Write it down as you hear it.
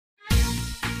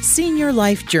Senior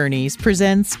Life Journeys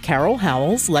presents Carol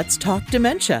Howell's Let's Talk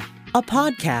Dementia, a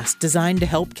podcast designed to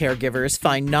help caregivers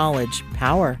find knowledge,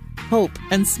 power, hope,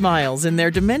 and smiles in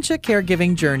their dementia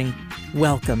caregiving journey.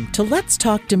 Welcome to Let's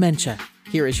Talk Dementia.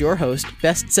 Here is your host,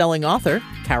 best-selling author,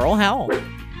 Carol Howell.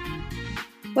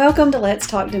 Welcome to Let's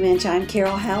Talk Dementia. I'm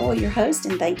Carol Howell, your host,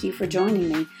 and thank you for joining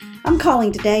me. I'm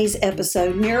calling today's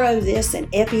episode Neuro This and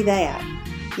Epi That.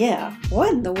 Yeah,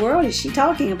 what in the world is she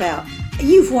talking about?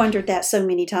 You've wondered that so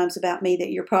many times about me that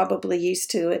you're probably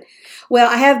used to it. Well,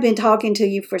 I have been talking to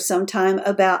you for some time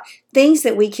about things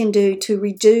that we can do to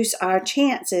reduce our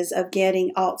chances of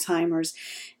getting Alzheimer's.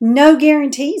 No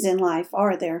guarantees in life,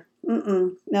 are there?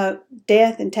 No,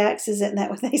 death and taxes, isn't that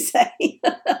what they say?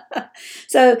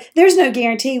 So there's no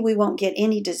guarantee we won't get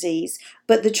any disease.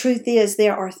 But the truth is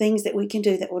there are things that we can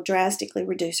do that will drastically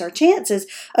reduce our chances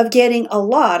of getting a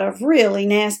lot of really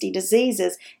nasty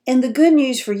diseases. And the good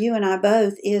news for you and I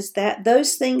both is that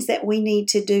those things that we need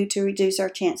to do to reduce our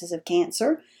chances of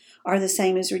cancer are the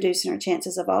same as reducing our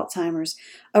chances of Alzheimer's,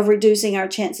 of reducing our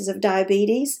chances of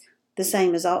diabetes, the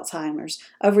same as Alzheimer's,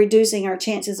 of reducing our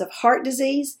chances of heart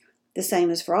disease, the same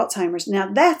as for Alzheimer's. Now,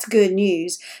 that's good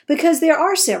news because there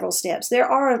are several steps. There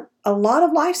are a lot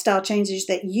of lifestyle changes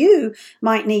that you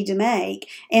might need to make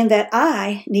and that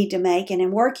I need to make, and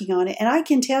am working on it. And I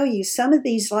can tell you some of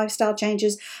these lifestyle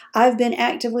changes I've been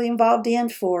actively involved in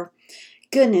for,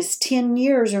 10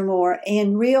 years or more,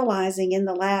 and realizing in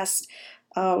the last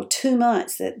 2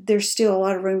 months that there's still a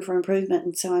lot of room for improvement.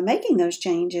 And so I'm making those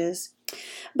changes.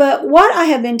 But what I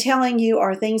have been telling you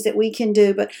are things that we can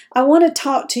do, but I want to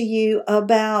talk to you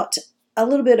about a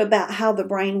little bit about how the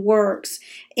brain works,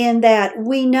 in that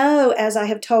we know, as I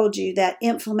have told you, that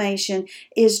inflammation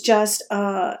is just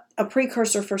a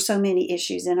precursor for so many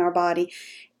issues in our body.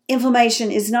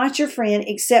 Inflammation is not your friend,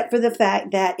 except for the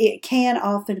fact that it can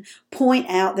often point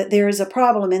out that there is a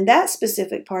problem in that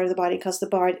specific part of the body because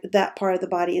that part of the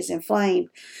body is inflamed.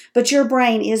 But your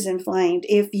brain is inflamed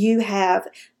if you have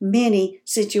many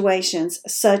situations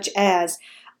such as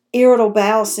irritable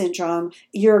bowel syndrome,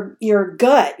 your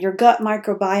gut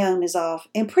microbiome is off.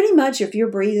 And pretty much if you're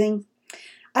breathing,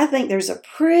 I think there's a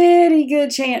pretty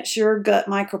good chance your gut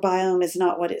microbiome is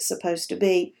not what it's supposed to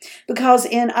be, because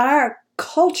in our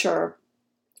culture,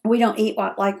 we don't eat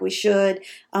like we should.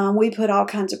 We put all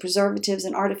kinds of preservatives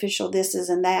and artificial thises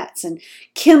and that's and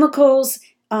chemicals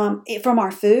from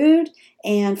our food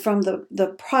and from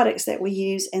the products that we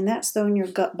use, and that's throwing your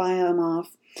gut biome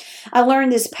off. I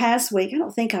learned this past week, I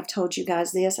don't think I've told you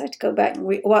guys this, I have to go back and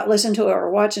listen to it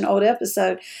or watch an old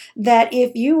episode, that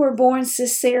if you were born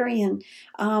cesarean,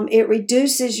 it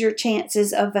reduces your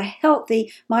chances of a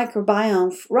healthy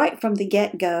microbiome right from the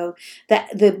get-go. That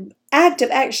the act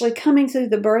of actually coming through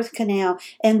the birth canal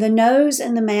and the nose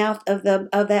and the mouth of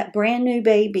that brand new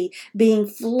baby being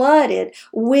flooded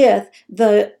with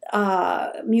the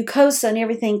mucosa and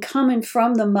everything coming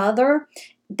from the mother,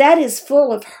 that is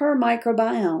full of her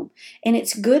microbiome, and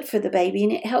it's good for the baby,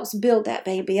 and it helps build that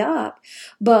baby up.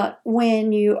 But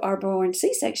when you are born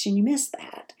C-section, you miss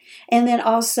that. And then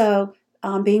also,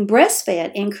 being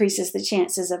breastfed increases the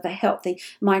chances of a healthy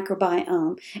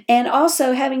microbiome. And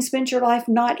also having spent your life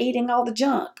not eating all the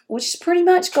junk, which is pretty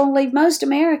much going to leave most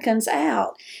Americans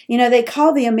out. You know, they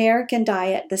call the American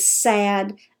diet the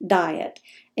SAD diet.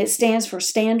 It stands for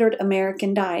Standard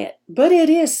American Diet, but it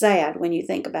is sad when you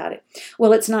think about it.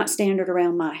 Well, it's not standard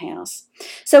around my house.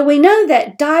 So we know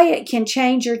that diet can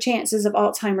change your chances of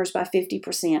Alzheimer's by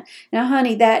 50%. Now,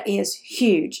 honey, that is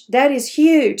huge. That is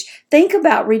huge. Think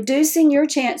about reducing your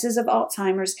chances of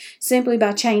Alzheimer's simply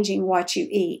by changing what you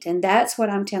eat, and that's what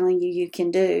I'm telling you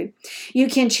can do. You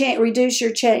can reduce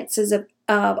your chances of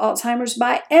Alzheimer's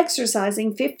by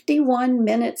exercising 51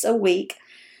 minutes a week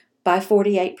by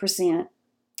 48%.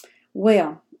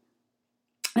 Well,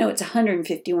 no, it's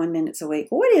 151 minutes a week.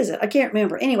 What is it? I can't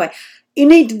remember. Anyway, you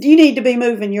need to be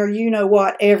moving your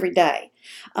you-know-what every day.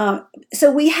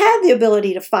 So we have the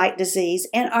ability to fight disease,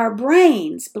 and our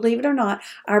brains, believe it or not,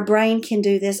 our brain can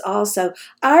do this also.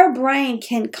 Our brain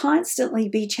can constantly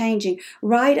be changing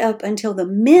right up until the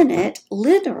minute,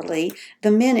 literally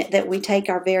the minute that we take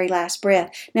our very last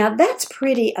breath. Now, that's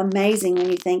pretty amazing when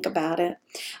you think about it.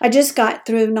 I just got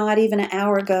through not even an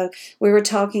hour ago, we were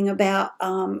talking about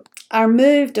our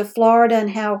move to Florida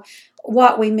and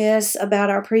what we miss about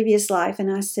our previous life.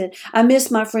 And I said, I miss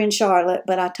my friend Charlotte,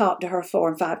 but I talk to her 4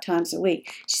 and 5 times a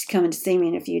week. She's coming to see me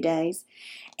in a few days.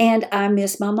 And I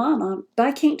miss my mama, but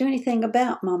I can't do anything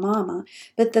about my mama.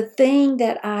 But the thing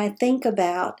that I think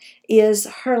about is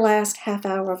her last half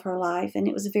hour of her life, and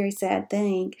it was a very sad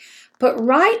thing. But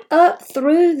right up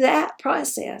through that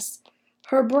process,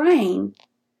 her brain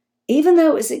even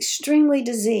though it was extremely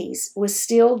diseased, was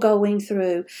still going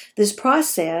through this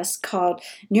process called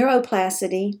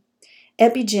neuroplasticity,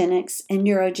 epigenetics, and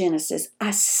neurogenesis. I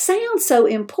sound so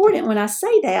important when I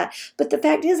say that, but the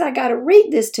fact is I got to read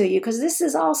this to you because this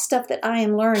is all stuff that I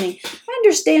am learning. I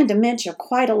understand dementia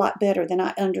quite a lot better than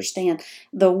I understand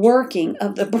the working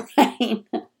of the brain.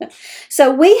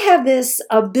 So we have this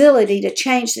ability to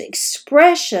change the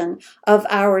expression of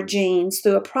our genes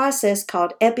through a process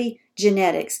called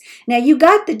epigenetics. Now, you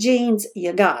got the genes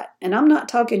you got, and I'm not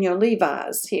talking your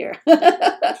Levi's here,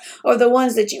 or the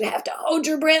ones that you have to hold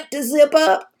your breath to zip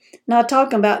up. Not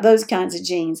talking about those kinds of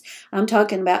genes. I'm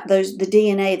talking about the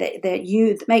DNA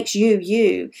that makes you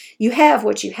you. You have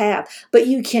what you have, but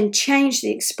you can change the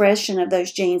expression of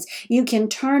those genes. You can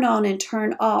turn on and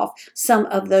turn off some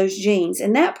of those genes,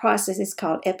 and that process is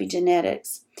called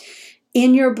epigenetics.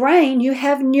 In your brain, you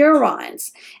have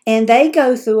neurons, and they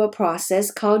go through a process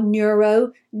called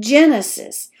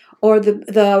neurogenesis, or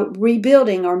the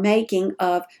rebuilding or making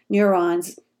of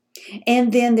neurons.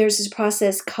 And then there's this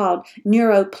process called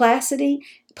neuroplasticity,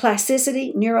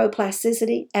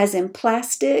 as in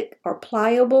plastic or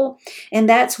pliable, and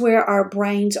that's where our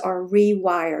brains are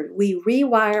rewired. We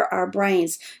rewire our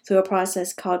brains through a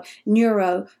process called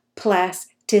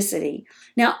neuroplasticity.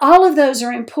 Now, all of those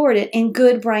are important in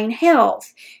good brain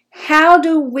health. How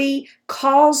do we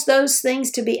cause those things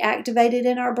to be activated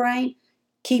in our brain?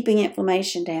 Keeping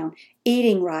inflammation down,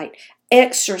 eating right,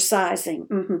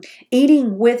 exercising,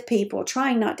 eating with people,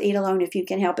 trying not to eat alone if you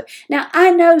can help it. Now,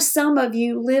 I know some of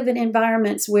you live in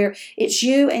environments where it's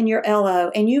you and your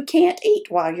LO, and you can't eat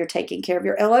while you're taking care of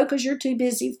your LO because you're too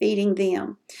busy feeding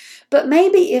them. But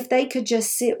maybe if they could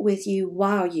just sit with you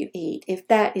while you eat, if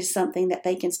that is something that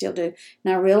they can still do.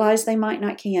 Now, I realize they might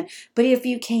not can, but if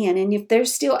you can, and if they're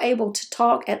still able to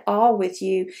talk at all with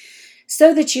you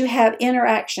so that you have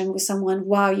interaction with someone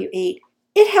while you eat,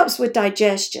 it helps with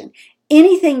digestion.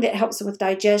 Anything that helps with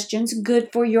digestion is good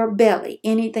for your belly.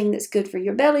 Anything that's good for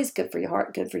your belly is good for your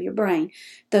heart, good for your brain.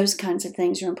 Those kinds of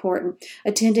things are important.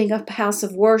 Attending a house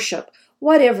of worship,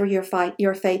 whatever your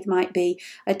faith might be,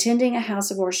 attending a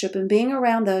house of worship and being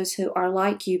around those who are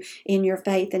like you in your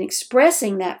faith and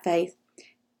expressing that faith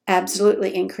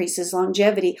absolutely increases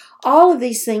longevity. All of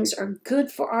these things are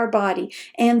good for our body,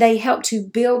 and they help to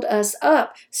build us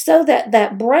up so that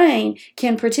that brain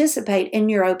can participate in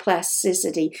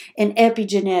neuroplasticity and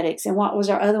epigenetics. And what was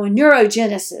our other one?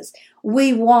 Neurogenesis.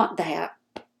 We want that.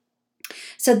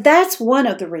 So that's one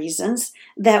of the reasons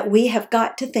that we have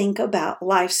got to think about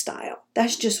lifestyle.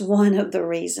 That's just one of the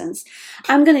reasons.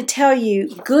 I'm going to tell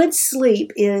you, good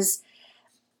sleep is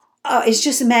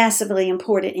just massively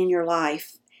important in your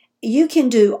life. You can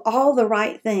do all the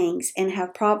right things and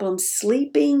have problems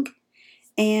sleeping,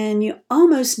 and you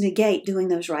almost negate doing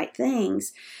those right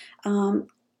things. That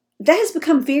has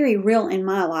become very real in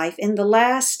my life. In the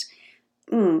last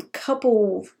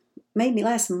maybe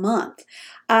last month,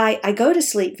 I go to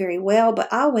sleep very well, but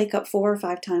I'll wake up 4 or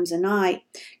 5 times a night,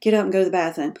 get up and go to the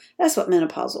bathroom. That's what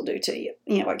menopause will do to you.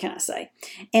 You know, what can I say?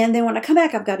 And then when I come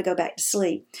back, I've got to go back to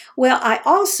sleep. Well, I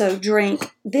also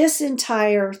drink this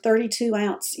entire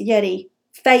 32-ounce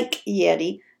fake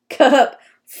Yeti cup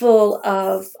full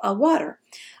of water.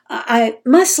 I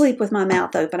must sleep with my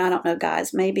mouth open. I don't know,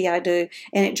 guys. Maybe I do.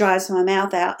 And it dries my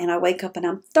mouth out, and I wake up and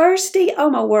I'm thirsty. Oh,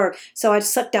 my word. So I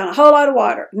suck down a whole lot of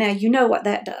water. Now, you know what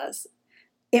that does.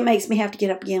 It makes me have to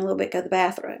get up again a little bit, go to the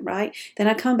bathroom, right? Then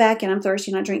I come back and I'm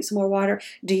thirsty and I drink some more water.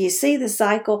 Do you see the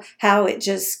cycle, how it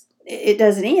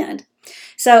doesn't end?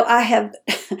 So I have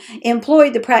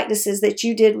employed the practices that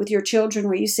you did with your children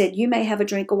where you said you may have a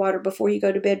drink of water before you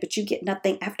go to bed, but you get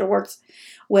nothing afterwards.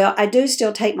 Well, I do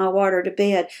still take my water to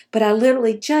bed, but I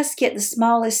literally just get the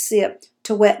smallest sip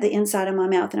to wet the inside of my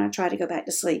mouth, and I try to go back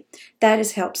to sleep. That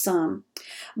has helped some.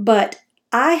 But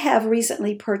I have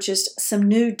recently purchased some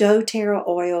new doTERRA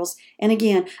oils. And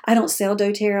again, I don't sell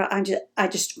doTERRA. I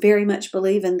just very much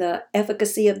believe in the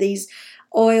efficacy of these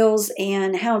oils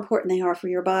and how important they are for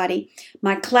your body.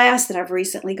 My class that I've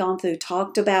recently gone through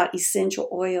talked about essential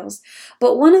oils.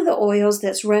 But one of the oils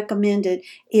that's recommended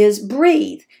is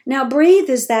Breathe. Now, Breathe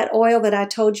is that oil that I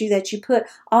told you that you put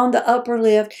on the upper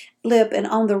lip and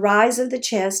on the rise of the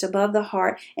chest above the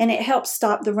heart, and it helps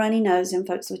stop the runny nose in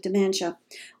folks with dementia.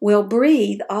 Well,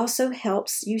 Breathe also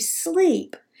helps you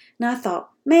sleep. And I thought,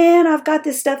 man, I've got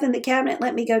this stuff in the cabinet.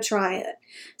 Let me go try it.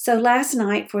 So last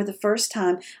night, for the first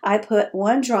time, I put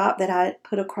one drop that I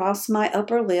put across my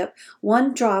upper lip,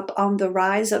 one drop on the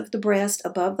rise of the breast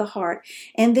above the heart,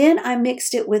 and then I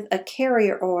mixed it with a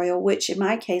carrier oil, which in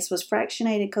my case was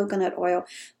fractionated coconut oil.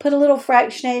 Put a little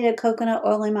fractionated coconut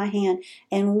oil in my hand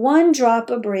and one drop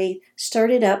of Breathe,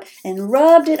 stirred it up and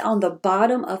rubbed it on the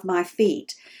bottom of my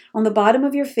feet. On the bottom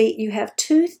of your feet, you have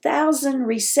 2,000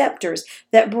 receptors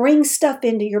that bring stuff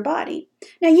into your body.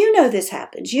 Now, you know this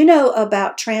happens. You know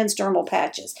about transdermal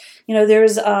patches. You know,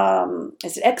 there's,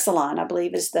 it's Exelon, I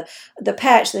believe, is the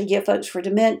patch they give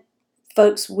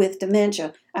folks with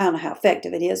dementia. I don't know how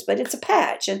effective it is, but it's a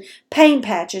patch. And pain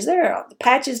patches, there are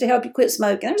patches to help you quit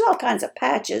smoking. There's all kinds of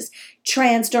patches.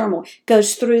 Transdermal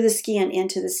goes through the skin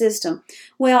into the system.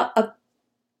 Well,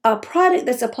 a product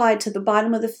that's applied to the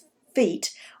bottom of the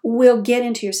feet will get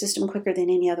into your system quicker than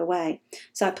any other way.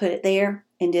 So I put it there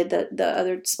and did the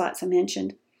other spots I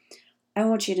mentioned. I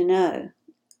want you to know,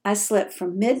 I slept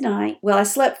from midnight. Well, I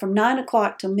slept from 9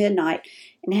 o'clock to midnight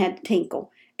and had to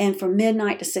tinkle. And from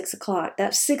midnight to 6 o'clock,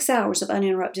 that's 6 hours of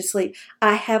uninterrupted sleep.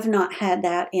 I have not had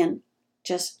that in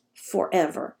just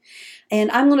forever.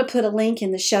 And I'm going to put a link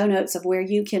in the show notes of where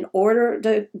you can order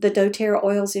the doTERRA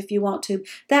oils if you want to.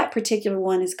 That particular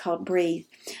one is called Breathe.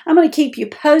 I'm going to keep you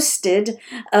posted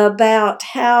about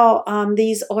how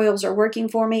these oils are working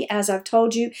for me, as I've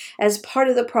told you, as part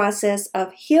of the process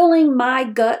of healing my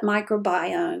gut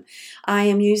microbiome. I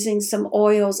am using some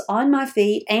oils on my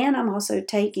feet, and I'm also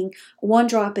taking one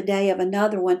drop a day of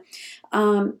another one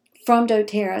from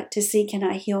doTERRA to see, can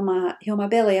I heal my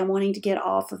belly. I'm wanting to get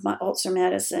off of my ulcer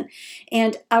medicine,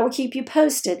 and I will keep you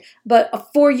posted. But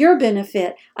for your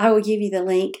benefit, I will give you the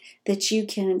link that you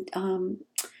can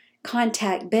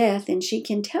contact Beth, and she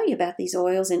can tell you about these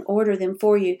oils and order them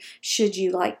for you should you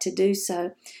like to do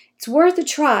so. It's worth a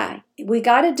try. We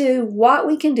got to do what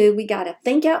we can do. We got to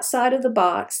think outside of the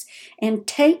box and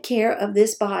take care of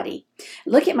this body.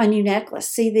 Look at my new necklace.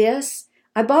 See this?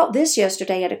 I bought this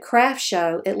yesterday at a craft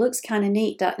show. It looks kind of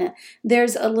neat, doesn't it?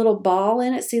 There's a little ball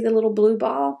in it. See the little blue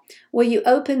ball? Well, you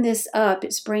open this up,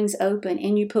 it springs open,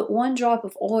 and you put one drop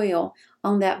of oil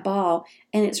on that ball,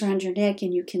 and it's around your neck,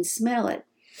 and you can smell it.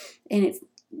 And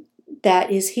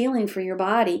that is healing for your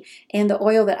body. And the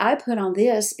oil that I put on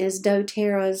this is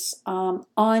doTERRA's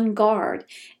On Guard,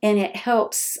 and it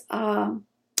helps.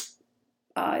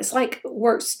 It's like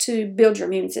works to build your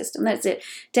immune system. That's it.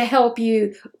 To help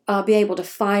you be able to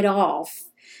fight off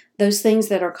those things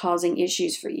that are causing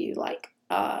issues for you, like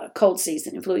cold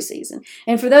season and flu season.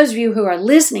 And for those of you who are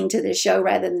listening to this show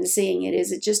rather than seeing it,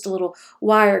 is it just a little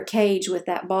wire cage with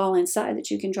that ball inside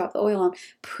that you can drop the oil on?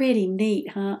 Pretty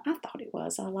neat, huh? I thought it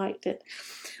was. I liked it.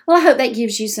 Well, I hope that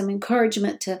gives you some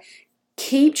encouragement to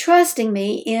keep trusting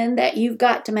me in that you've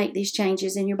got to make these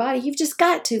changes in your body. You've just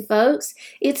got to, folks.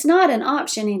 It's not an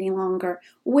option any longer.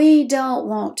 We don't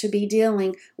want to be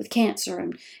dealing with cancer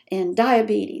and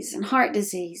diabetes and heart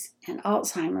disease and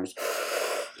Alzheimer's.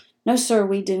 No, sir,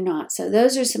 we do not. So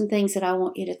those are some things that I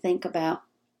want you to think about.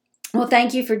 Well,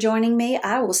 thank you for joining me.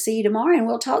 I will see you tomorrow, and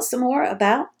we'll talk some more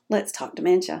about Let's Talk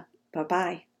Dementia.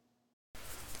 Bye-bye.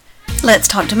 Let's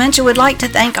Talk Dementia would like to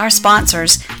thank our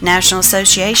sponsors, National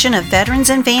Association of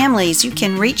Veterans and Families. You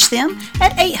can reach them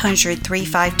at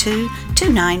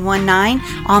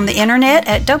 800-352-2919, on the internet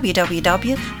at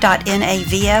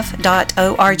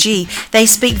www.navf.org. They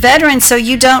speak veterans so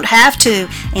you don't have to,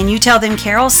 and you tell them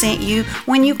Carol sent you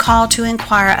when you call to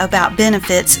inquire about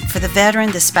benefits for the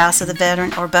veteran, the spouse of the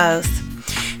veteran, or both.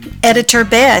 Editor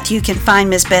Beth. You can find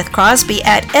Ms. Beth Crosby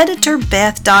at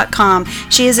editorbeth.com.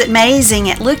 She is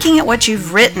amazing at looking at what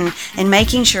you've written and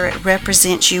making sure it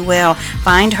represents you well.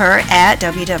 Find her at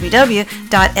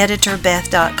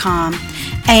www.editorbeth.com.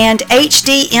 And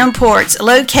HD Imports,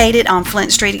 located on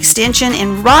Flint Street Extension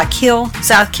in Rock Hill,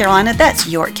 South Carolina. That's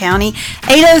York County.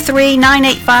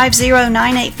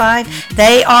 803-985-0985.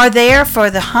 They are there for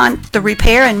the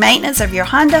repair and maintenance of your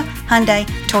Honda, Hyundai,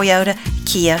 Toyota,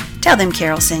 Kia. Tell them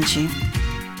Carol sent you.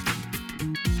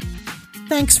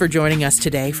 Thanks for joining us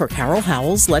today for Carol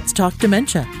Howell's Let's Talk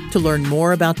Dementia. To learn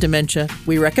more about dementia,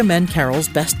 we recommend Carol's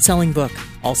best-selling book,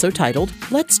 also titled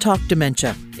Let's Talk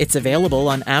Dementia. It's available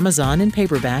on Amazon in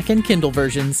paperback and Kindle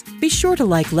versions. Be sure to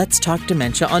like Let's Talk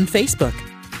Dementia on Facebook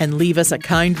and leave us a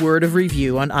kind word of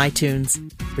review on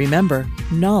iTunes. Remember,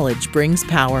 knowledge brings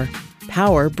power.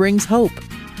 Power brings hope.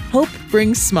 Hope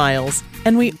brings smiles.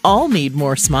 And we all need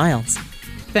more smiles.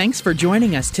 Thanks for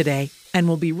joining us today, and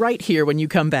we'll be right here when you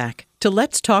come back to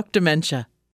Let's Talk Dementia.